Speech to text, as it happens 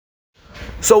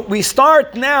So we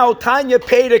start now, Tanya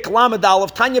Perek Lamed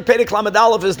Aleph. Tanya Perek Lamed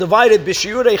Aleph is divided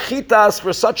b'shiurei chitas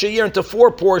for such a year into 4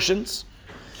 portions.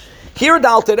 Here the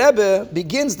Alter Rebbe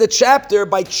begins the chapter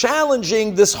by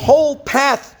challenging this whole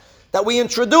path that we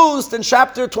introduced in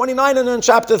chapter 29 and in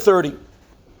chapter 30.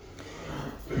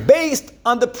 Based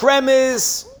on the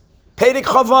premise, Perek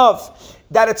Chavav,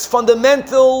 that it's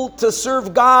fundamental to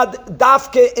serve God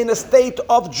dafke in a state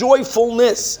of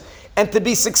joyfulness. And to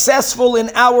be successful in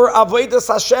our Avodas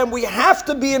Hashem, we have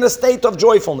to be in a state of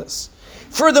joyfulness.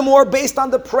 Furthermore, based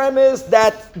on the premise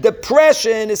that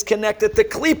depression is connected to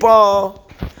Klippa,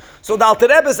 so the Alter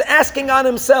Rebbe is asking on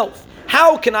himself,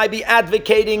 how can I be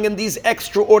advocating in these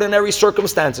extraordinary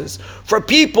circumstances for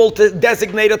people to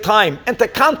designate a time and to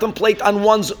contemplate on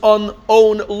one's own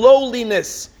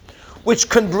lowliness, which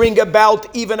can bring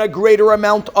about even a greater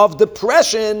amount of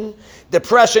depression?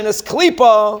 Depression is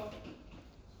Klippa.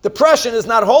 Depression is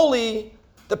not holy.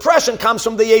 Depression comes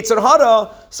from the Yetzer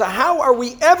Hara. So how are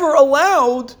we ever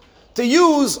allowed to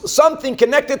use something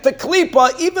connected to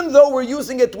Klippa, even though we're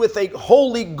using it with a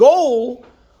holy goal?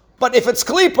 But if it's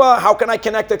Klippa, how can I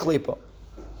connect to Klippa?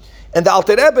 And the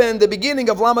Alter Rebbe in the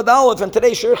beginning of Lamed Aleph and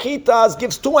today's Shir Chitas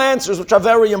gives 2 answers which are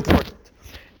very important.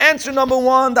 Answer number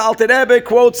 1, the Alter Rebbe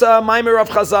quotes a Maimer of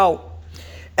Chazal.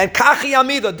 And Kachi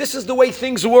Amida, this is the way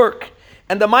things work.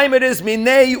 And the Maimer is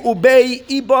Minei Ubei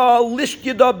Iba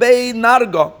Lishkida Bei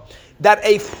Narga, that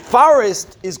a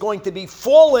forest is going to be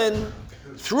fallen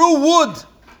through wood.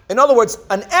 In other words,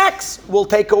 an axe will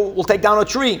take down a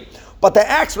tree, but the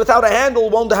axe without a handle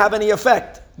won't have any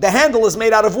effect. The handle is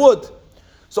made out of wood.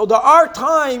 So there are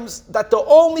times that the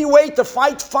only way to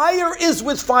fight fire is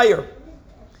with fire.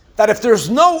 That if there's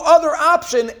no other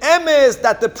option, is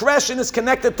that depression is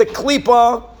connected to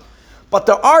Klippa. But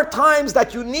there are times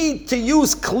that you need to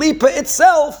use Klippa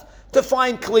itself to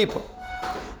find Klippa.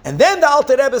 And then the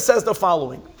Alter Rebbe says the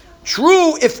following.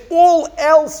 True, if all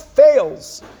else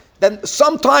fails, then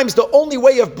sometimes the only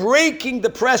way of breaking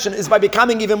depression is by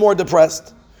becoming even more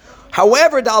depressed.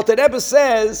 However, the Alter Rebbe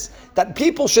says that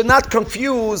people should not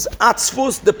confuse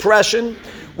atzvus, depression,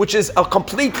 which is a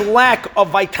complete lack of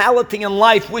vitality in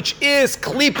life, which is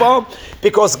Klippa,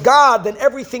 because God and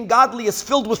everything godly is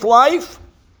filled with life.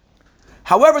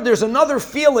 However, there's another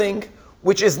feeling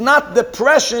which is not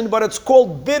depression, but it's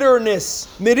called bitterness,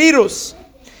 merirus.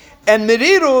 And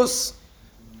merirus,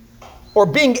 or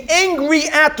being angry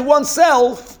at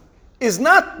oneself, is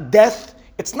not death.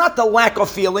 It's not the lack of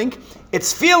feeling.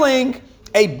 It's feeling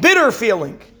a bitter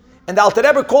feeling. And the Alter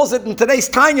Rebbe calls it in today's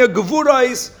Tanya, Gevura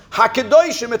is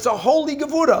HaKedoshim. It's a holy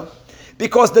Gevura.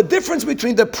 Because the difference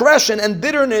between depression and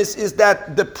bitterness is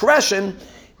that depression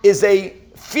is a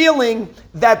feeling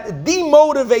that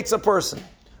demotivates a person.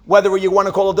 Whether you want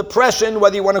to call it depression,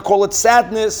 whether you want to call it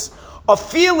sadness, a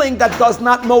feeling that does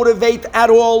not motivate at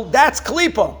all, that's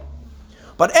Klippa.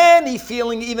 But any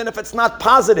feeling, even if it's not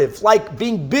positive, like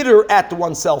being bitter at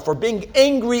oneself or being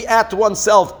angry at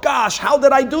oneself, gosh, how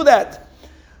did I do that?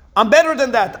 I'm better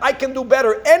than that. I can do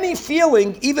better. Any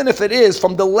feeling, even if it is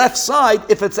from the left side,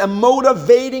 if it's a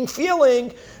motivating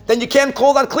feeling, then you can't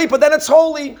call that Klippa, then it's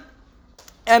holy.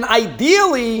 And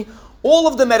ideally, all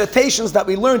of the meditations that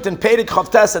we learned in Perek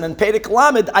Chavtes and in Perek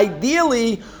Lamed,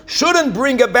 ideally shouldn't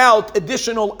bring about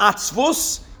additional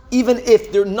atzvus, even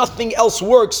if nothing else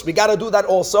works. We got to do that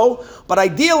also. But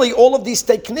ideally, all of these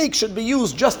techniques should be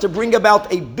used just to bring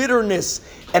about a bitterness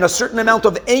and a certain amount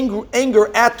of anger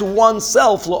at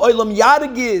oneself. Lo'olam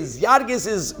yargiz. Yargiz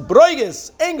is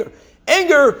broiges, anger.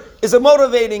 Anger is a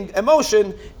motivating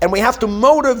emotion, and we have to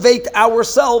motivate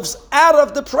ourselves out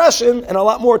of depression, and a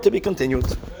lot more to be continued.